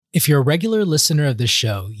If you're a regular listener of this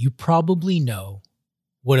show, you probably know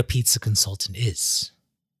what a pizza consultant is.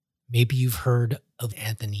 Maybe you've heard of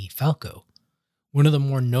Anthony Falco, one of the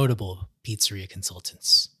more notable pizzeria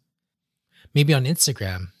consultants. Maybe on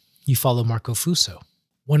Instagram, you follow Marco Fuso,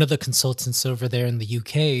 one of the consultants over there in the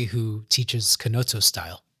UK who teaches Kanoto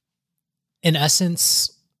style. In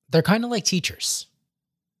essence, they're kind of like teachers.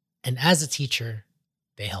 And as a teacher,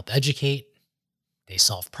 they help educate, they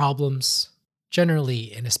solve problems,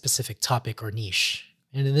 generally in a specific topic or niche,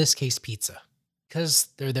 and in this case, pizza. Because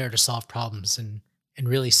they're there to solve problems and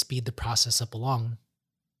really speed the process up along,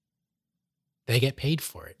 they get paid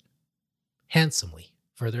for it, handsomely,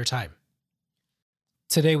 for their time.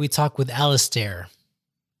 Today we talk with Alistair,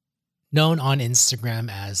 known on Instagram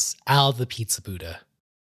as Al the Pizza Buddha.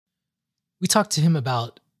 We talked to him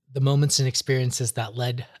about the moments and experiences that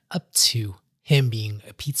led up to him being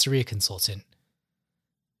a pizzeria consultant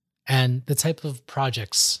and the type of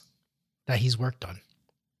projects that he's worked on,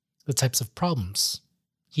 the types of problems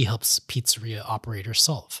he helps pizzeria operators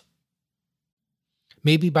solve.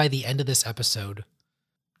 Maybe by the end of this episode,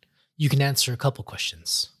 you can answer a couple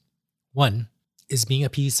questions. One, is being a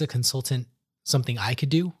pizza consultant something I could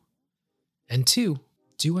do? And two,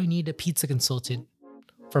 do I need a pizza consultant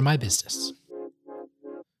for my business?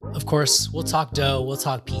 Of course, we'll talk dough, we'll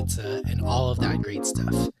talk pizza, and all of that great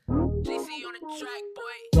stuff.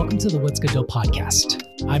 Welcome to the What's Good Dough podcast.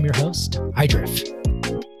 I'm your host, Idriff.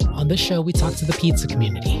 On this show, we talk to the pizza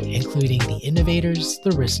community, including the innovators,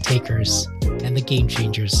 the risk takers, and the game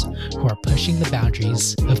changers who are pushing the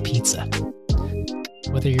boundaries of pizza.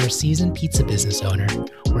 Whether you're a seasoned pizza business owner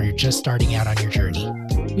or you're just starting out on your journey,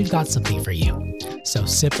 we've got something for you. So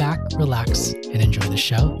sit back, relax, and enjoy the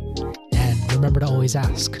show. And remember to always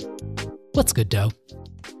ask, what's good, dough?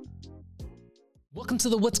 Welcome to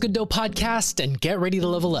the What's Good Dough podcast, and get ready to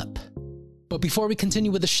level up. But before we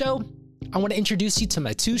continue with the show, I want to introduce you to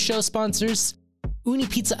my two show sponsors, Uni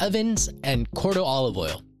Pizza Ovens and Cordo Olive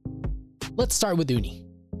Oil. Let's start with Uni.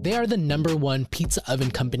 They are the #1 pizza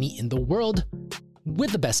oven company in the world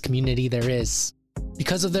with the best community there is.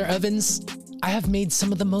 Because of their ovens, I have made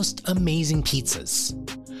some of the most amazing pizzas.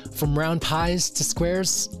 From round pies to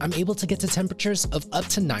squares, I'm able to get to temperatures of up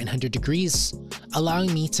to 900 degrees,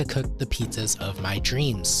 allowing me to cook the pizzas of my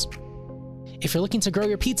dreams. If you're looking to grow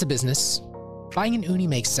your pizza business, buying an Uni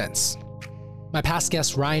makes sense. My past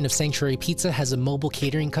guest Ryan of Sanctuary Pizza has a mobile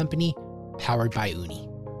catering company powered by Uni.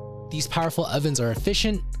 These powerful ovens are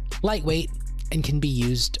efficient, lightweight, and can be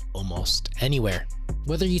used almost anywhere.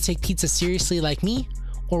 Whether you take pizza seriously like me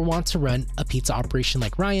or want to run a pizza operation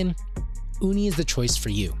like Ryan, Uni is the choice for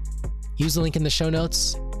you. Use the link in the show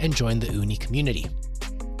notes and join the Uni community.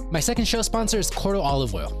 My second show sponsor is Cordo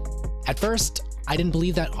Olive Oil. At first, I didn't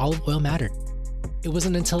believe that olive oil mattered. It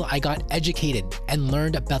wasn't until I got educated and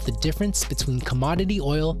learned about the difference between commodity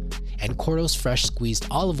oil and Cordo's fresh squeezed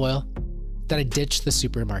olive oil that I ditched the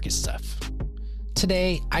supermarket stuff.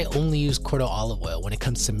 Today, I only use Cordo olive oil when it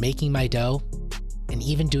comes to making my dough and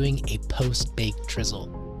even doing a post-baked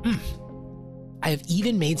drizzle. I have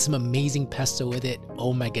even made some amazing pesto with it.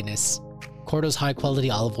 Oh my goodness. Cordo's high-quality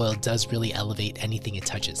olive oil does really elevate anything it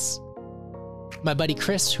touches. My buddy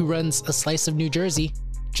Chris, who runs A Slice of New Jersey,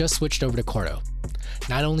 just switched over to Cordo.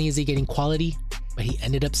 Not only is he getting quality, but he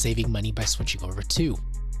ended up saving money by switching over too.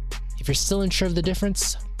 If you're still unsure of the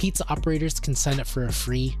difference, pizza operators can sign up for a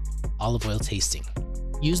free olive oil tasting.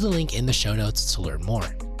 Use the link in the show notes to learn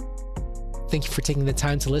more. Thank you for taking the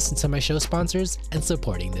time to listen to my show sponsors and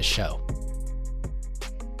supporting this show.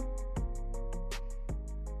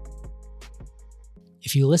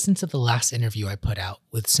 If you listened to the last interview I put out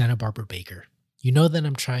with Santa Barbara Baker, you know that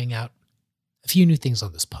I'm trying out a few new things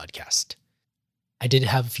on this podcast. I did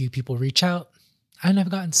have a few people reach out, and I've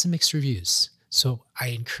gotten some mixed reviews. So I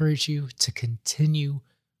encourage you to continue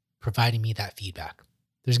providing me that feedback.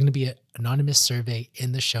 There's going to be an anonymous survey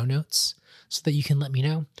in the show notes so that you can let me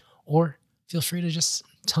know, or feel free to just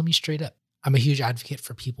tell me straight up. I'm a huge advocate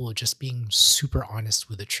for people just being super honest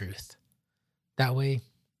with the truth. That way,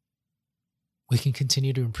 we can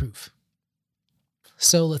continue to improve.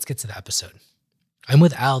 So let's get to the episode. I'm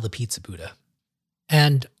with Al the Pizza Buddha.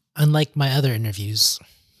 And unlike my other interviews,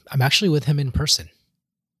 I'm actually with him in person.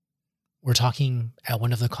 We're talking at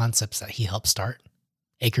one of the concepts that he helped start,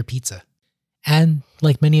 Acre Pizza. And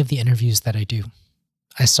like many of the interviews that I do,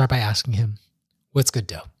 I start by asking him, what's good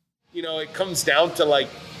dough? It comes down to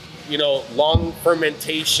long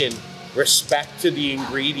fermentation, respect to the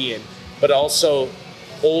ingredient, but also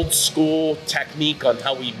old school technique on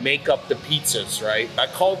how we make up the pizzas, right? I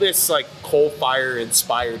call this coal fire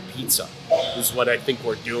inspired pizza is what I think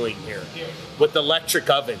we're doing here with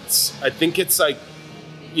electric ovens. I think it's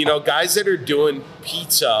guys that are doing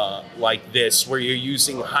pizza like this, where you're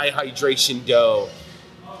using high hydration dough,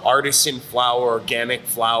 artisan flour, organic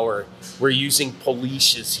flour, we're using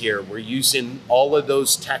polishes here. We're using all of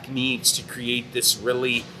those techniques to create this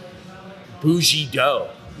really bougie dough.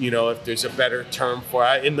 If there's a better term for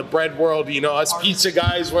it. In the bread world, us pizza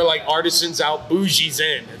guys, we're like artisans out, bougies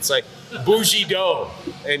in. It's like bougie dough.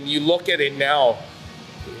 And you look at it now,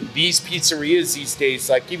 these pizzerias these days,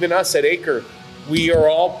 like even us at Acre, we are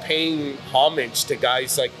all paying homage to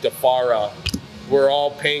guys like DeFara. We're all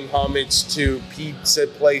paying homage to pizza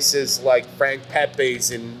places like Frank Pepe's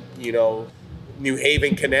in, New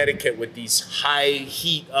Haven, Connecticut, with these high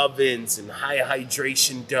heat ovens and high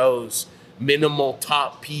hydration doughs, minimal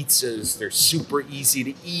top pizzas. They're super easy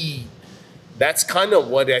to eat. That's kind of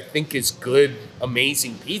what I think is good,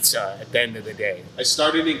 amazing pizza at the end of the day. I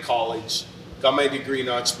started in college, got my degree in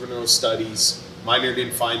entrepreneurial studies, minored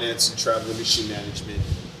in finance and travel industry management,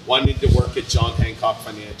 wanted to work at John Hancock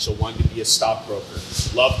Financial, wanted to be a stockbroker,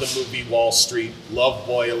 loved the movie Wall Street, loved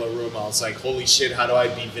Boiler Room. I was like, holy shit, how do I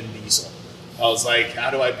be Vin Diesel? I was like, how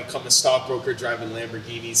do I become a stockbroker driving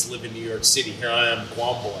Lamborghinis, live in New York City? Here I am,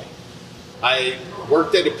 Guam boy. I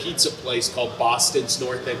worked at a pizza place called Boston's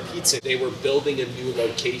North End Pizza. They were building a new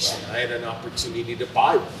location. I had an opportunity to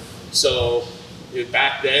buy one. So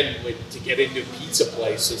back then, to get into a pizza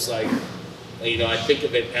place, it's like, I think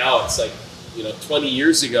of it now, it's like, 20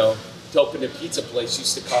 years ago, to open a pizza place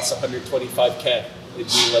used to cost $125K. It'd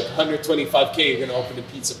be like $125K, you're going to open a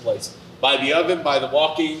pizza place. Buy the oven, buy the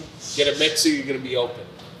walk-in, get a mixer, you're going to be open.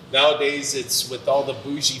 Nowadays, it's with all the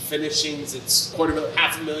bougie finishings, it's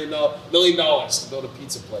 $250,000, $1 million to build a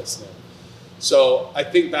pizza place now. So I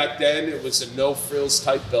think back then it was a no-frills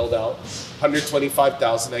type build-out,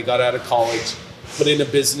 $125,000. I got out of college, put in a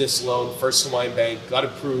business loan, First Hawaiian Bank, got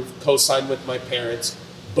approved, co-signed with my parents.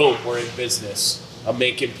 Boom, we're in business. I'm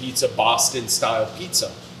making pizza, Boston-style pizza.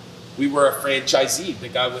 We were a franchisee. The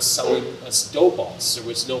guy was selling us dough balls. There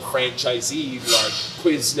was no franchisee like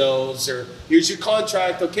Quiznos or here's your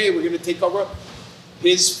contract. Okay, we're going to take over.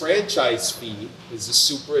 His franchise fee is a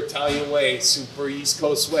super Italian way, super East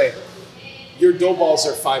Coast way. Your dough balls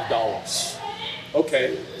are $5.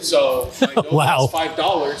 Okay, so my dough wow. balls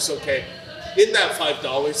 $5. Okay, in that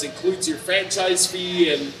 $5 includes your franchise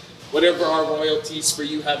fee and whatever our royalties for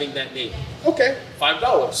you having that name. Okay,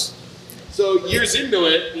 $5. So years into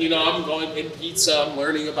it, I'm going in pizza, I'm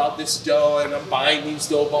learning about this dough, and I'm buying these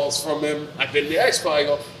dough balls from him. I've been to Expo, I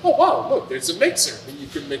go, oh wow, look, there's a mixer, and you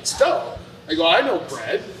can mix dough. I go, I know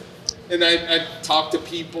bread. And I talked to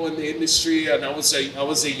people in the industry, and I was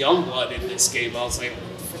a young blood in this game. I was like,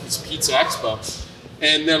 it's Pizza Expo.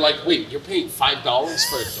 And they're like, wait, you're paying $5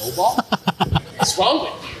 for a dough ball? What's wrong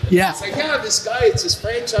with you? Yeah. It's like, yeah, this guy, it's his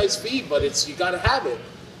franchise fee, but you got to have it.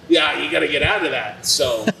 Yeah, you got to get out of that.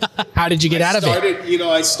 So how did you get out of it?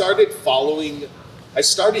 I started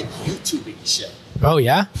YouTubing shit. Oh,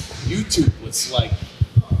 yeah? YouTube was like,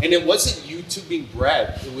 and it wasn't YouTubing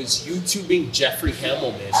bread. It was YouTubing Jeffrey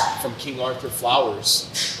Hammelman from King Arthur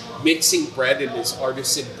Flours, mixing bread in his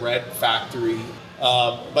artisan bread factory.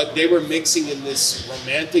 But they were mixing in this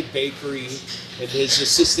romantic bakery, and his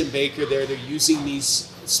assistant baker there, they're using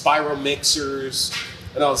these spiral mixers.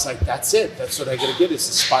 And I was like, that's it. That's what I got to get is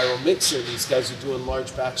a spiral mixer. These guys are doing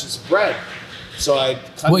large batches of bread. So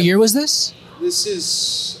What year was this? This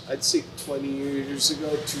is, I'd say 20 years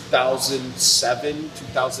ago, 2007,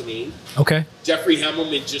 2008. Okay. Jeffrey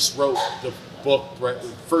Hammelman just wrote the book,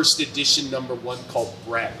 first edition #1 called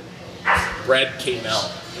Bread. Bread came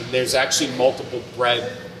out. And there's actually multiple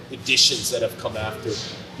bread editions that have come after.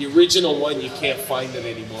 The original one, you can't find it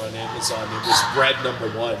anymore on Amazon. It was Bread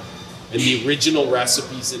 #1. And the original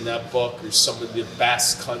recipes in that book are some of the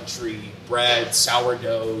best country bread,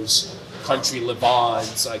 sourdoughs, country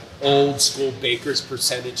levains, like old school baker's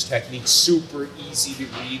percentage techniques, super easy to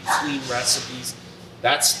read, clean recipes.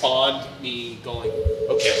 That spawned me going,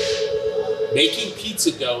 okay, making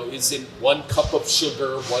pizza dough isn't 1 cup of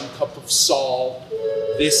sugar, 1 cup of salt,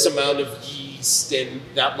 this amount of yeast, and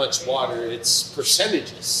that much water. It's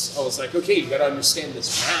percentages. I was like, okay, you got to understand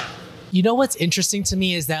this math. You know what's interesting to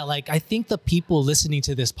me is that, like, I think the people listening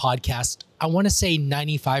to this podcast, I want to say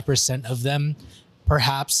 95% of them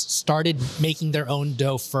perhaps started making their own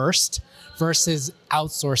dough first versus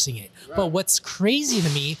outsourcing it. Right. But what's crazy to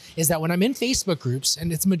me is that when I'm in Facebook groups,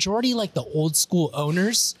 and it's majority like the old school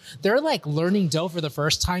owners, they're like learning dough for the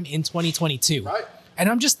first time in 2022. Right. And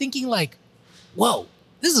I'm just thinking like, whoa,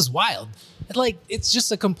 this is wild. Like, it's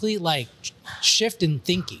just a complete like shift in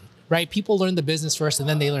thinking. right? People learn the business first and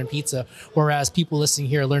then they learn pizza, whereas people listening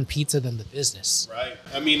here learn pizza than the business. Right.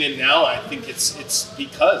 I mean, and now I think it's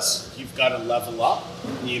because you've got to level up,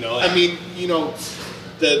 you know. I mean, you know,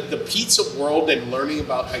 the pizza world and learning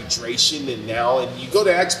about hydration and you go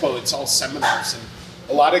to Expo, it's all seminars, and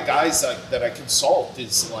a lot of guys that I consult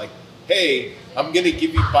is like, hey, I'm going to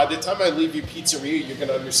give you, by the time I leave your pizzeria, you're going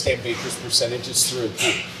to understand Baker's percentages through and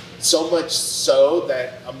through. So much so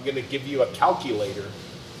that I'm going to give you a calculator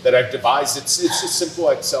that I've devised. It's a simple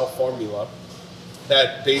Excel formula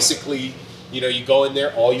that basically, you know, you go in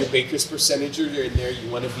there, all your Baker's percentages are in there.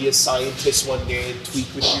 You want to be a scientist one day and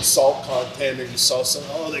tweak with your salt content, or you saw some,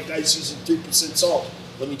 that guy's using 3% salt.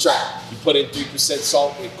 Let me try. You put in 3%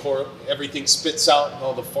 salt, everything spits out, and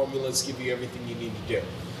all the formulas give you everything you need to do.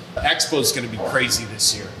 Expo is going to be crazy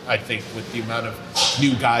this year, I think, with the amount of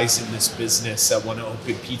new guys in this business that want to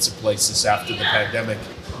open pizza places after the pandemic.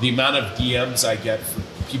 The amount of DMs I get from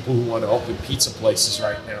people who want to open pizza places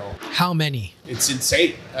right now. How many? It's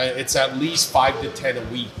insane. It's at least 5 to 10 a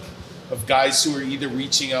week of guys who are either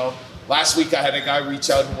reaching out. Last week I had a guy reach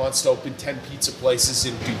out who wants to open 10 pizza places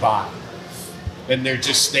in Dubai. And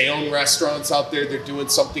they own restaurants out there, they're doing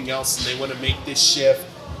something else, and they want to make this shift.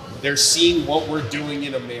 They're seeing what we're doing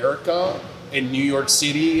in America, in New York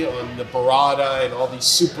City, on the Barada and all these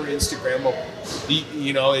super Instagrammable.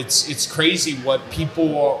 You know, it's crazy what people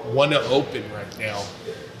want to open right now.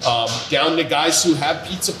 Down to guys who have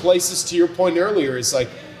pizza places, to your point earlier, is like,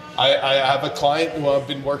 I have a client who I've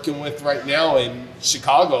been working with right now in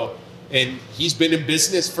Chicago, and he's been in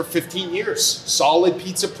business for 15 years. Solid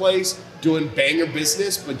pizza place, doing banger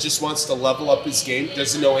business, but just wants to level up his game.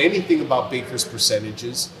 Doesn't know anything about Baker's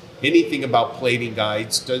percentages, anything about plating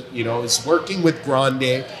guides. Is working with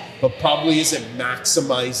Grande, but probably isn't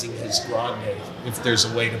maximizing his Grande, if there's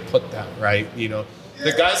a way to put that, right? You know,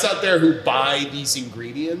 the guys out there who buy these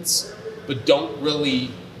ingredients, but don't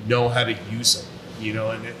really know how to use them, you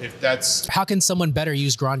know, and if that's... How can someone better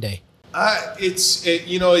use Grande?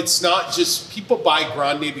 It's not just people buy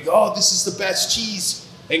Grande because, oh, this is the best cheese.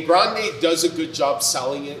 And Grande does a good job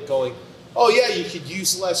selling it, going, oh yeah, you could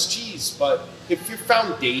use less cheese. But if your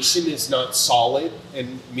foundation is not solid,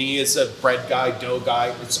 and me as a bread guy, dough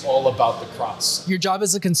guy, it's all about the crust. Your job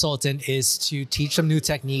as a consultant is to teach them new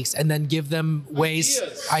techniques and then give them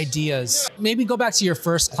ideas. Maybe go back to your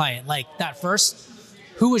first client, like that first.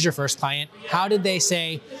 Who was your first client? How did they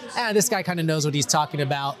say, this guy kind of knows what he's talking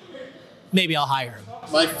about. Maybe I'll hire him.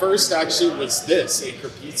 My first actually was this, Acre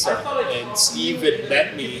Pizza. And Steve had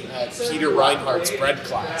met me at Peter Reinhardt's bread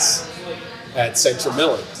class at Central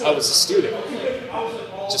Milling. I was a student.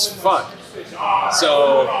 Just fun.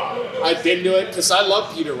 So I'd been to it because I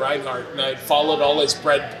love Peter Reinhardt, and I'd followed all his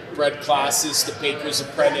bread classes, the Baker's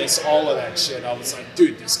Apprentice, all of that shit. I was like,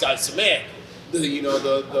 dude, this guy's the man.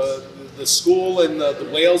 The school in the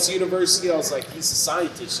Wales University, I was like, he's a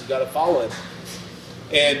scientist, you gotta follow him.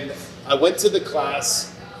 And I went to the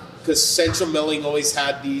class because Central Milling always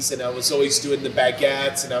had these, and I was always doing the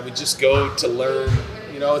baguettes, and I would just go to learn.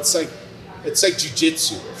 You know, it's like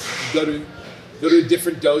jiu-jitsu. You go to a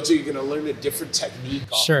different dojo, you're gonna learn a different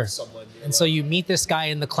technique off of someone. And so you meet this guy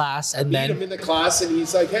in the class, and I meet him in the class, and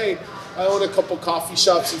he's like, hey, I own a couple coffee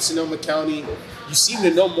shops in Sonoma County. You seem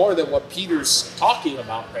to know more than what Peter's talking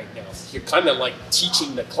about right now. You're kind of like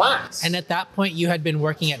teaching the class. And at that point, you had been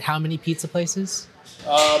working at how many pizza places?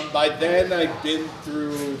 By then, I'd been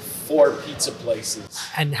through 4 pizza places.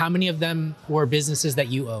 And how many of them were businesses that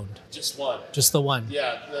you owned? Just one. Just the one?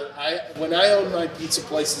 Yeah. When I owned my pizza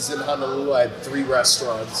places in Honolulu, I had 3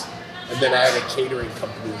 restaurants. And then I had a catering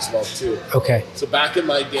company as well, too. Okay. So back in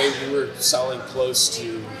my day, we were selling close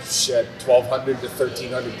to 1,200 to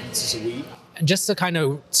 1,300 pizzas a week. And just to kind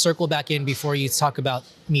of circle back in before you talk about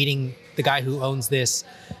meeting the guy who owns this,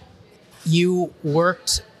 you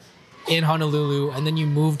worked in Honolulu and then you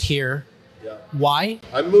moved here. Yeah. Why?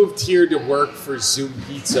 I moved here to work for Zoom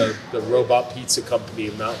Pizza, the robot pizza company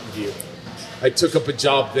in Mountain View. I took up a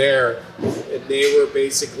job there, and they were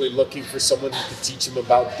basically looking for someone who could teach them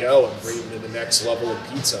about dough and bring them to the next level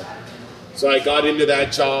of pizza. So I got into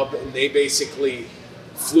that job, and they basically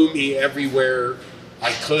flew me everywhere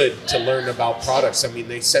I could to learn about products. I mean,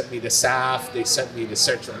 they sent me to SAF, they sent me to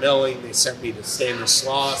Central Milling, they sent me to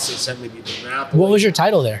Stanislaus, they sent me to Napoli. What was your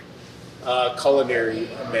title there? Culinary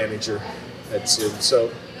manager at Zoom.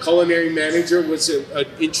 So culinary manager was an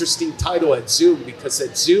interesting title at Zoom, because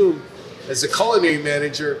at Zoom, as a culinary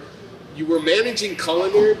manager, you were managing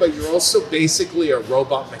culinary, but you're also basically a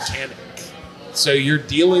robot mechanic. So you're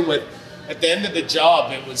dealing with, at the end of the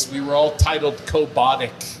job, we were all titled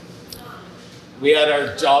cobotic we had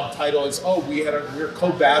our job title as, we were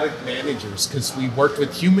Cobatic managers because we worked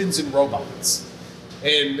with humans and robots.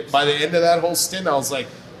 And by the end of that whole stint, I was like,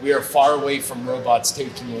 we are far away from robots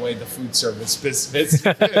taking away the food service business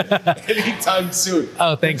anytime soon.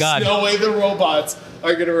 Oh, thank God. There's no way the robots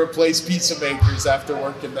are going to replace pizza makers after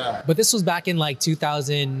working that. But this was back in like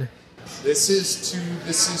 2000. This is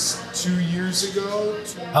 2 years ago.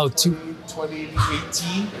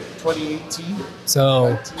 2018.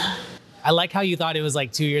 So 19. I like how you thought it was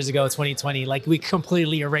like 2 years ago, 2020. Like we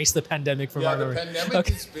completely erased the pandemic from our memory. The pandemic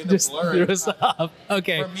has been a blur.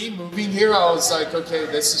 Okay. For me, moving here, I was like, okay,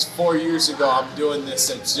 this is 4 years ago. I'm doing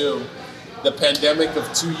this at Zoom. The pandemic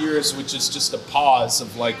of 2 years, which is just a pause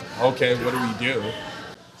of like, okay, what do we do?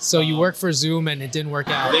 So you worked for Zoom and it didn't work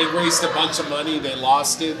out. They raised a bunch of money. They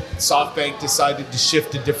lost it. SoftBank decided to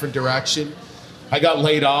shift a different direction. I got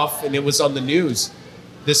laid off and it was on the news.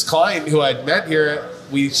 This client who I'd met here,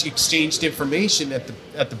 we exchanged information at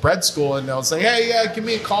the bread school, and I was like, hey, yeah, give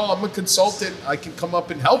me a call. I'm a consultant. I can come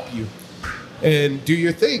up and help you and do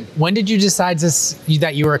your thing. When did you decide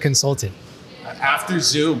that you were a consultant? After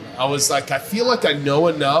Zoom. I was like, I feel like I know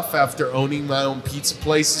enough after owning my own pizza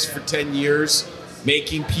places for 10 years,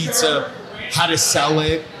 making pizza, how to sell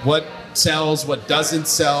it, what sells, what doesn't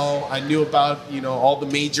sell. I knew about, all the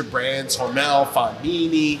major brands, Hormel,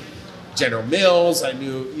 Fonmini, General Mills. I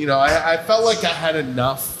knew, I felt like I had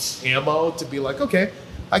enough ammo to be like, okay,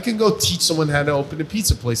 I can go teach someone how to open a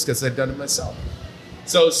pizza place because I've done it myself.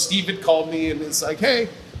 So Steve had called me and it's like, hey,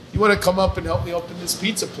 you want to come up and help me open this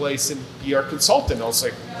pizza place and be our consultant? I was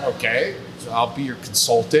like, okay, so I'll be your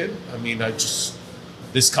consultant. I mean,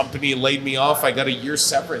 this company laid me off. I got a year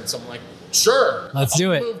severance. I'm like, sure. Let's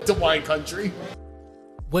do it. Move to wine country.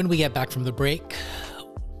 When we get back from the break,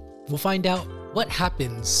 we'll find out what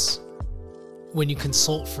happens when you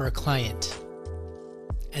consult for a client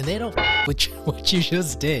and they don't what you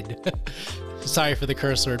just did. Sorry for the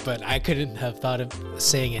curse word, but I couldn't have thought of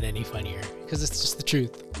saying it any funnier because it's just the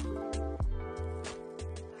truth.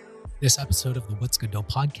 This episode of the What's Good Dough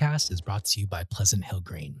podcast is brought to you by Pleasant Hill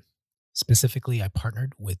Grain. Specifically, I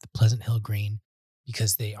partnered with Pleasant Hill Grain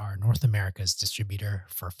because they are North America's distributor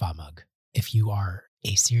for FAMUG. If you are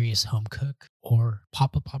a serious home cook or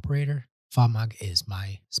pop-up operator, FAMUG is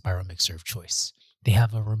my spiral mixer of choice. They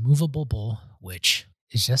have a removable bowl, which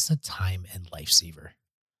is just a time and lifesaver.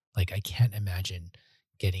 Like I can't imagine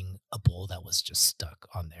getting a bowl that was just stuck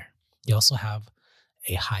on there. They also have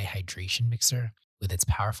a high hydration mixer. With its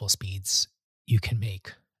powerful speeds, you can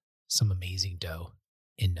make some amazing dough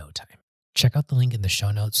in no time. Check out the link in the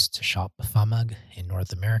show notes to shop FAMUG in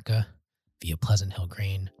North America via Pleasant Hill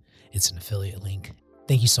Grain. It's an affiliate link.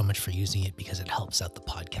 Thank you so much for using it because it helps out the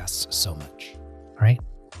podcast so much. All right,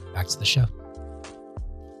 back to the show.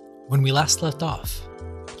 When we last left off,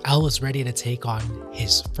 Al was ready to take on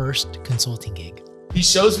his first consulting gig. He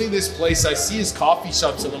shows me this place. I see his coffee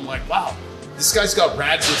shops and I'm like, wow, this guy's got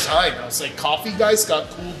rad design. I was like, coffee guys got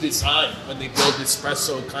cool design when they build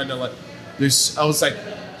espresso, kind of like I was like,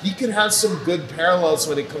 he could have some good parallels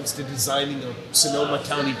when it comes to designing a Sonoma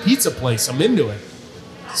County pizza place. I'm into it.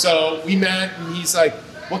 So we met and he's like,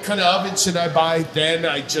 what kind of oven should I buy? Then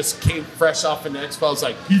I just came fresh off an expo. I was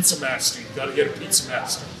like, Pizza Master, you gotta get a Pizza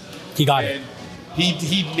Master. He got it. And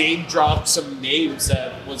he name dropped some names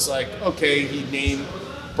that was like, okay, he named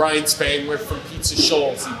Brian Spangler from Pizza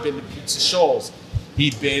Shoals. He'd been to Pizza Shoals.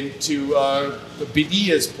 He'd been to the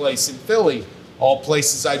Bedia's place in Philly. All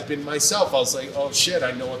places I'd been myself. I was like, oh shit,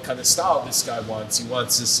 I know what kind of style this guy wants. He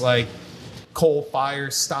wants this like coal fire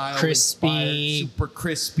style, crispy, super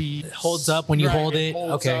crispy. It holds up when you hold it.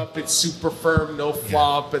 Holds up. It's super firm, no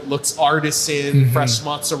flop. It looks artisan, fresh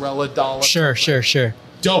mozzarella dollop. Sure.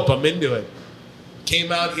 Dope. I'm into it.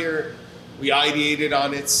 Came out here. We ideated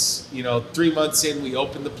on it. 3 months in, we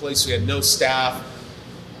opened the place. We had no staff.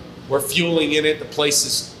 We're fueling in it. The place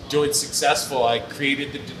is doing successful. I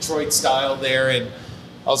created the Detroit style there, and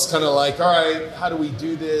I was kind of like, all right, how do we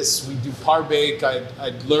do this? We do par bake.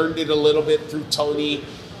 I'd learned it a little bit through Tony.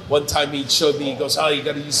 One time he showed me, he goes, oh, you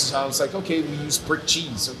got to use this. I was like, okay, we use brick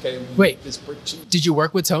cheese. Okay, wait, use this brick cheese. Did you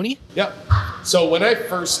work with Tony? Yep. So when I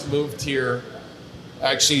first moved here,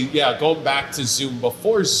 actually, going back to Zoom,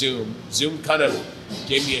 before Zoom kind of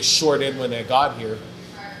gave me a short end when I got here.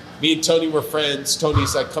 Me and Tony were friends.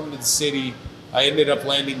 Tony's like, come to the city. I ended up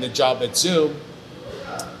landing the job at Zoom.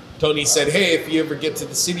 Tony said, hey, if you ever get to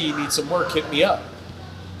the city, you need some work, hit me up.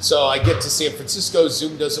 So I get to San Francisco.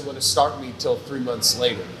 Zoom doesn't want to start me till 3 months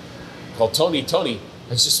later. I call Tony,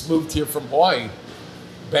 I just moved here from Hawaii.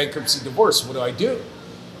 Bankruptcy, divorce, what do I do?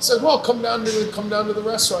 He said, well, come down to the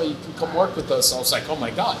restaurant. You can come work with us. I was like, oh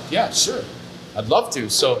my God, yeah, sure. I'd love to.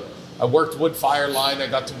 So I worked wood fire line. I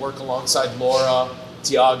got to work alongside Laura,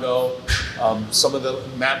 Tiago. Some of the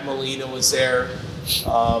Matt Molina was there.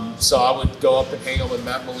 So I would go up and hang out with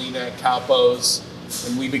Matt Molina at Capo's,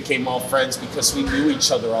 and we became all friends because we knew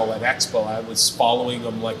each other all at Expo. I was following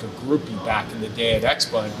them like a groupie back in the day at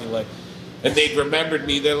Expo. I'd be like, and they'd remembered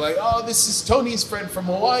me. They're like, oh, this is Tony's friend from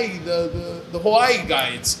Hawaii, the Hawaii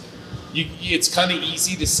guy. It's kind of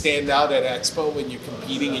easy to stand out at Expo when you're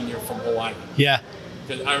competing and you're from Hawaii. Yeah.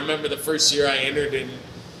 Because I remember the first year I entered and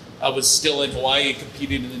I was still in Hawaii and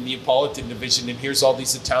competed in the Neapolitan division, and here's all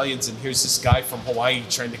these Italians, and here's this guy from Hawaii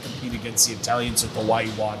trying to compete against the Italians with Hawaii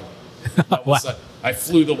water. That was Wow. I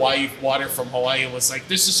flew the Hawaii water from Hawaii and was like,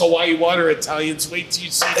 this is Hawaii water, Italians, wait till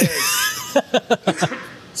you see this.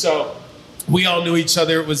 So we all knew each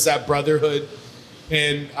other. It was that brotherhood.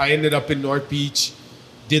 And I ended up in North Beach,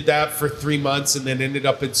 did that for 3 months, and then ended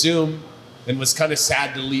up at Zoom, and was kind of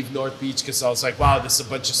sad to leave North Beach because I was like, wow, this is a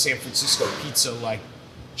bunch of San Francisco pizza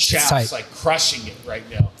chefs like crushing it right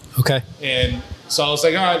now. Okay. And so I was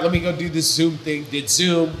like, all right, let me go do this Zoom thing. Did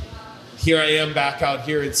Zoom. Here I am back out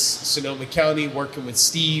here in Sonoma County working with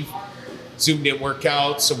Steve. Zoom didn't work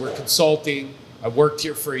out, so we're consulting. I worked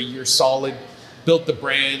here for a year solid, built the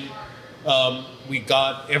brand. We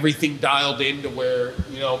got everything dialed in to where,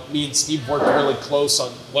 me and Steve worked really close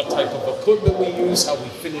on what type of equipment we use, how we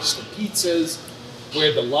finish the pizzas,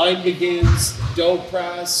 where the line begins, the dough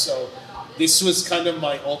press. So this was kind of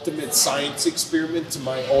my ultimate science experiment to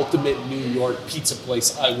my ultimate New York pizza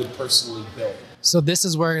place I would personally build. So this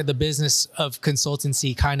is where the business of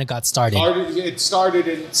consultancy kind of got started. It started,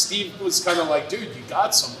 and Steve was kind of like, dude, you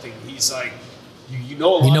got something. He's like, you know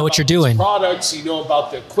a lot what about you're doing. Products, you know about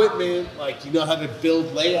the equipment, you know how to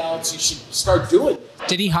build layouts. You should start doing it.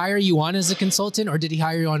 Did he hire you on as a consultant, or did he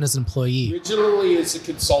hire you on as an employee? Originally as a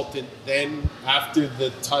consultant, then after the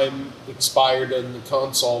time expired on the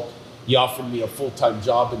consult, he offered me a full-time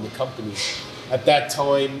job in the company. At that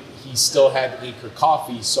time, he still had Acre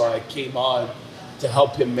Coffee, so I came on to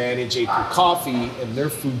help him manage Acre Coffee and their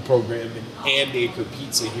food program and Acre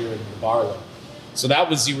Pizza here in Barlow. So that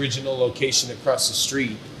was the original location across the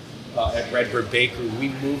street at Redbird Bakery. We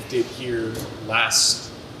moved it here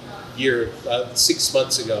last year, 6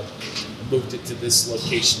 months ago. I moved it to this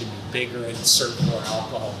location to be bigger and serve more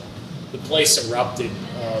alcohol. The place erupted.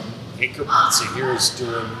 Acre Pizza here is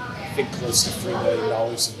doing, I think, close to $3 million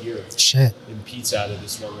a year in pizza out of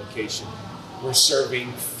this one location. We're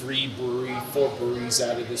serving 4 breweries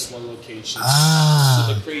out of this one location.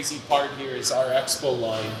 So the crazy part here is our expo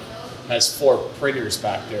line has 4 printers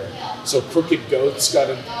back there. So Crooked Goat's got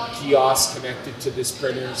a kiosk connected to this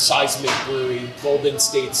printer, Seismic Brewery, Golden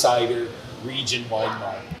State Cider, Region Wine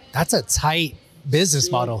Bar. That's a tight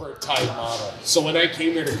business model. Super tight model. So when I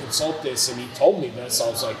came here to consult this and he told me this, I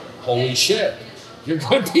was like, holy shit, you're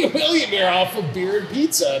going to be a millionaire off of beer and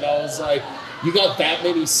pizza. And I was like, you got that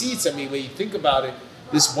many seats. I mean, when you think about it,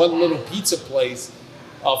 this one little pizza place,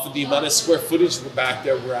 for the amount of square footage we're back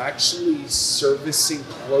there, we're actually servicing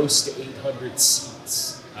close to 800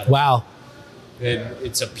 seats. Wow. And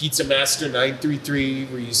it's a Pizza Master 933.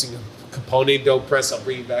 We're using a Capone dough press. I'll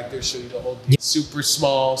bring you back there, show you the whole thing. Super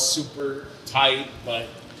small, super tight, but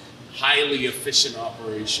highly efficient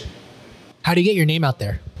operation. How do you get your name out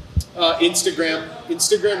there? Instagram.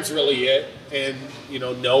 Instagram's really it. And,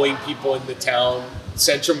 knowing people in the town.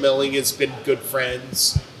 Central Milling has been good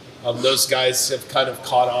friends. Those guys have kind of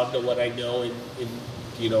caught on to what I know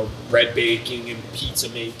in bread baking and pizza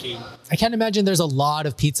making. I can't imagine there's a lot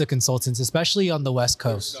of pizza consultants, especially on the West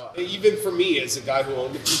Coast. Even for me, as a guy who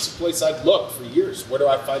owned a pizza place, I'd look for years. Where do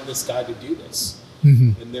I find this guy to do this?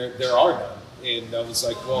 Mm-hmm. And there are none. And I was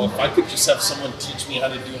like, well, if I could just have someone teach me how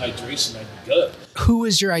to do hydration, I'd be good. Who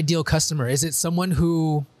is your ideal customer? Is it someone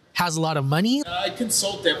who has a lot of money? I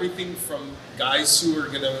consult everything from guys who are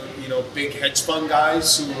big hedge fund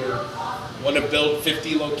guys who want to build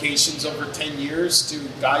 50 locations over 10 years to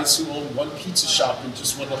guys who own one pizza shop and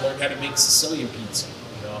just want to learn how to make Sicilian pizza.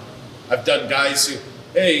 I've done guys who,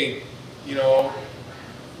 hey,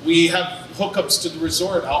 we have hookups to the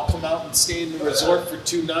resort. I'll come out and stay in the resort for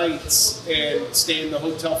 2 nights and stay in the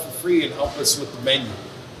hotel for free and help us with the menu.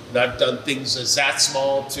 And I've done things as that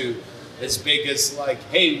small to as big as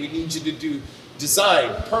hey, we need you to do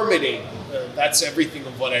design, permitting. That's everything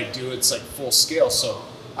of what I do. It's full scale. So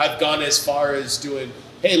I've gone as far as doing,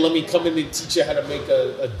 hey, let me come in and teach you how to make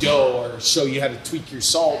a dough or show you how to tweak your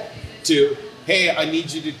salt, to, hey, I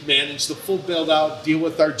need you to manage the full build out, deal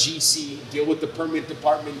with our GC, deal with the permit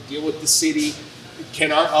department, deal with the city.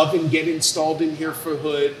 Can our oven get installed in here for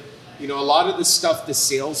Hood? A lot of the stuff the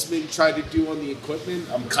salesmen try to do on the equipment,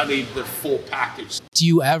 I'm kind of the full package. Do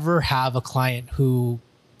you ever have a client who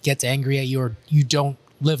gets angry at you, or you don't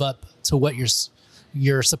live up to what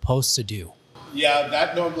you're supposed to do? Yeah,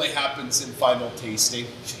 that normally happens in final tasting.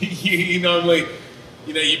 you normally,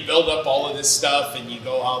 you build up all of this stuff and you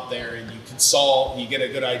go out there and you consult, you get a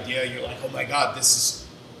good idea. You're like, oh my God,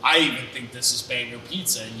 I even think this is banger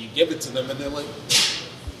pizza. And you give it to them and they're like,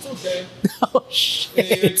 it's okay. Oh,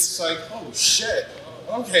 shit. And it's like, oh shit.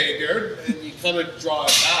 Okay, dude. And you kind of draw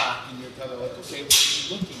it back and you're kind of like, okay, what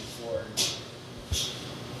are you looking for?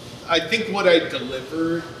 I think what I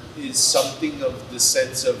delivered is something of the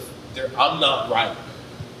sense of, I'm not right.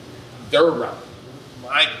 They're right.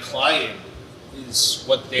 My client is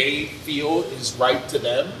what they feel is right to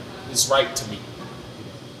them is right to me.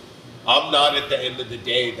 I'm not at the end of the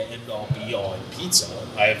day the end all be all in pizza.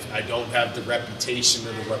 I don't have the reputation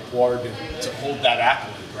or the rapport to hold that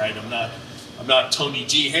accolade, right? I'm not Tony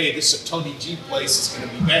G. Hey, this is a Tony G place. It's going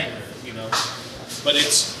to be banger, But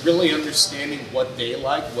it's really understanding what they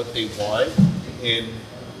like, what they want, and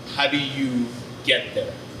how do you get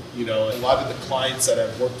there. A lot of the clients that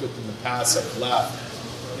I've worked with in the past have left.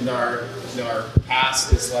 In our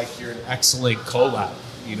past is like you're an excellent collab.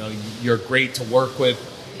 You're great to work with.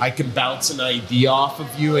 I can bounce an idea off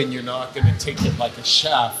of you, and you're not going to take it like a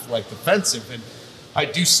chef, like offensive. And I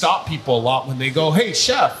do stop people a lot when they go, "Hey,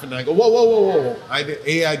 chef," and I go, "Whoa! I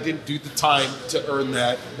didn't do the time to earn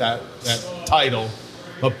that title."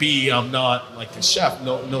 But B, I'm not like a chef.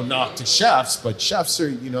 No knock to chefs, but chefs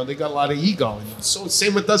are, they got a lot of ego. And so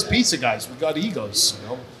same with us pizza guys. We got egos,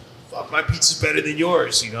 Fuck, my pizza's better than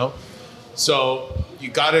yours, So you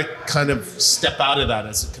got to kind of step out of that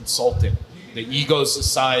as a consultant. The egos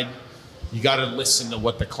aside, you got to listen to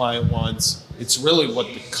what the client wants. It's really what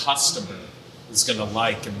the customer is going to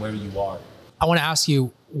like and where you are. I want to ask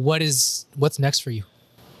you, what's next for you?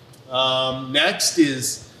 Next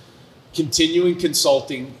is continuing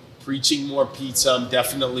consulting, preaching more pizza. I'm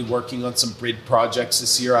definitely working on some BRID projects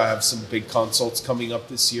this year. I have some big consults coming up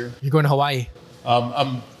this year. You're going to Hawaii.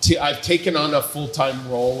 I've taken on a full-time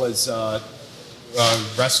role as a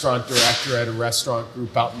restaurant director at a restaurant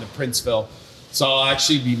group out in the Princeville. So I'll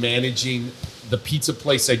actually be managing the pizza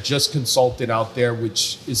place I just consulted out there,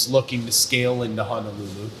 which is looking to scale into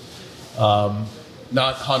Honolulu.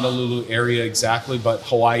 Not Honolulu area exactly, but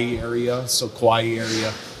Hawaii area, so Kauai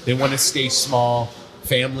area. They want to stay small,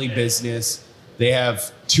 family business. They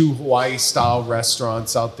have 2 Hawaii-style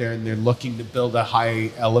restaurants out there, and they're looking to build a high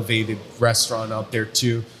elevated restaurant out there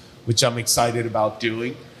too, which I'm excited about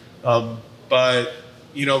doing. But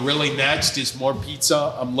really next is more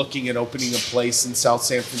pizza. I'm looking at opening a place in South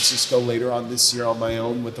San Francisco later on this year on my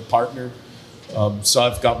own with a partner. So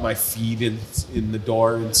I've got my feet in the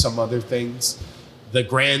door and some other things. The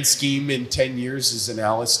grand scheme in 10 years is an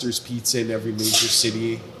Alistair's Pizza in every major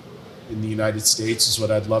city in the United States is what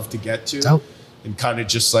I'd love to get to. Oh. And kind of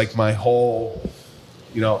just like my whole,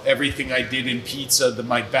 everything I did in pizza,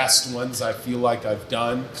 my best ones I feel like I've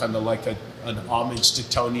done, kind of like an homage to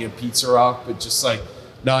Tony at Pizza Rock, but just like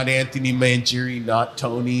not Anthony Mangieri, not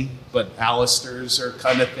Tony, but Alistair's or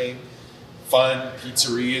kind of thing. Fun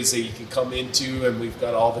pizzerias that you can come into, and we've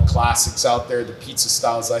got all the classics out there. The pizza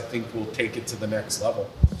styles I think will take it to the next level.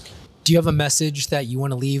 Do you have a message that you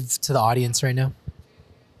want to leave to the audience right now?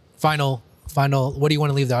 Final, what do you want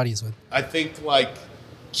to leave the audience with? I think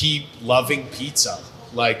keep loving pizza.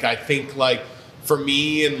 I think for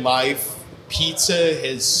me in life, pizza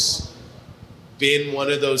has been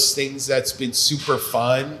one of those things that's been super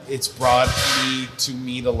fun. It's brought me to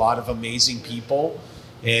meet a lot of amazing people,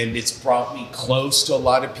 and it's brought me close to a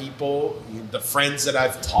lot of people. The friends that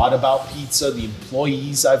I've taught about pizza, the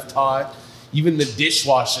employees I've taught, even the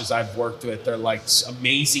dishwashers I've worked with, they're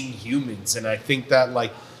amazing humans. And I think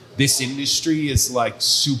that this industry is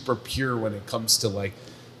super pure when it comes to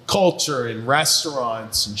culture and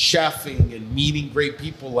restaurants and chefing and meeting great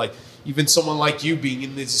people. Even someone like you being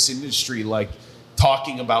in this industry,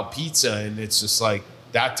 talking about pizza, and it's just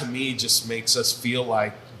that to me just makes us feel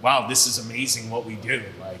wow, this is amazing what we do.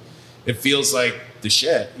 It feels like the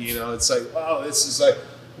shit, it's wow, this is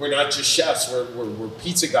we're not just chefs, we're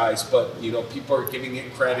pizza guys, but people are giving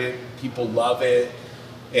it credit, people love it.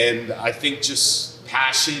 And I think just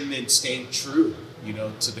passion and staying true,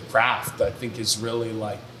 to the craft, I think is really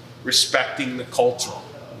respecting the culture,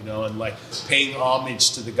 and paying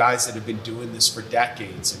homage to the guys that have been doing this for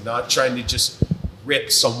decades and not trying to just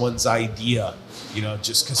rip someone's idea,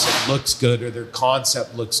 just because it looks good or their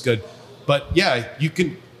concept looks good. But yeah, you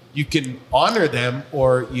can honor them,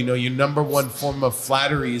 or your number one form of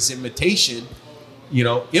flattery is imitation.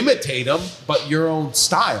 Imitate them, but your own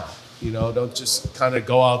style. Don't just kind of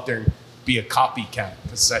go out there and be a copycat,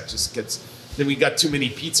 because that just gets then we got too many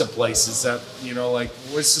pizza places that, like,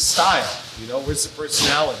 where's the style? Where's the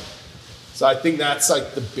personality? So I think that's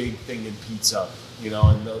like the big thing in pizza,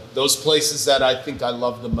 and those places that I think I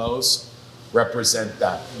love the most represent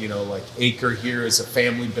that. Like Acre here is a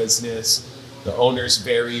family business. The owner's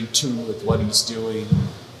very in tune with what he's doing.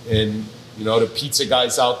 And, the pizza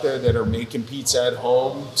guys out there that are making pizza at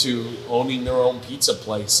home to owning their own pizza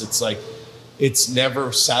place, it's like, it's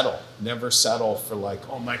never settle for like,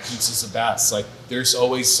 oh, my pizza's the best. Like, there's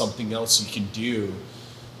always something else you can do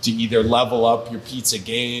to either level up your pizza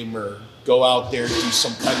game or go out there, do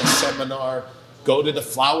some kind of seminar, go to the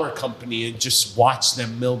flour company and just watch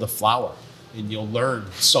them mill the flour, and you'll learn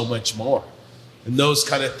so much more. And those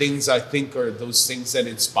kind of things, I think, are those things that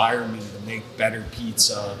inspire me to make better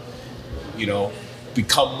pizza,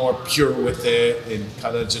 become more pure with it and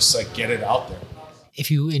kind of just like get it out there. If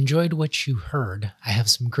you enjoyed what you heard, I have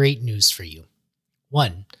some great news for you.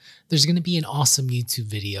 1, there's going to be an awesome YouTube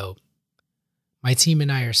video. My team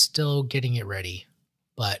and I are still getting it ready,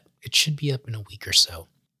 but it should be up in a week or so.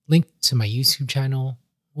 Link to my YouTube channel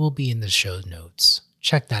will be in the show notes.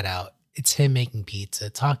 Check that out. It's him making pizza,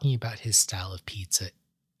 talking about his style of pizza.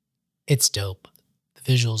 It's dope. The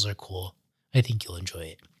visuals are cool. I think you'll enjoy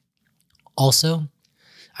it. Also,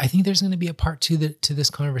 I think there's going to be a part 2 to this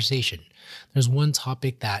conversation. There's one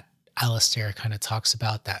topic that Alistair kind of talks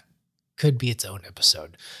about that could be its own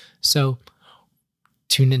episode. So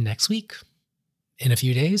tune in next week, in a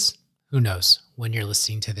few days. Who knows when you're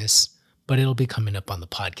listening to this, but it'll be coming up on the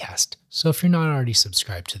podcast. So if you're not already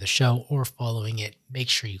subscribed to the show or following it, make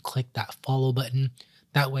sure you click that follow button.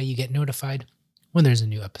 That way you get notified when there's a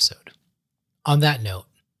new episode. On that note,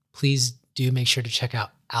 please do make sure to check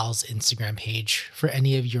out Al's Instagram page for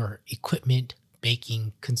any of your equipment,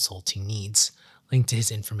 baking, consulting needs. Link to his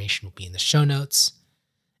information will be in the show notes.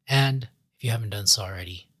 And if you haven't done so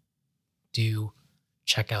already, do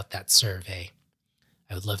check out that survey.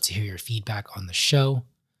 I would love to hear your feedback on the show.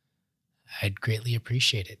 I'd greatly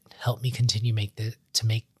appreciate it. Help me continue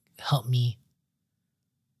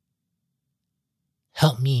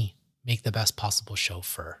help me make the best possible show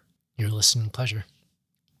for your listening pleasure.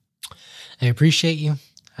 I appreciate you.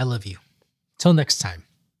 I love you. Till next time.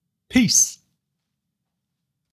 Peace.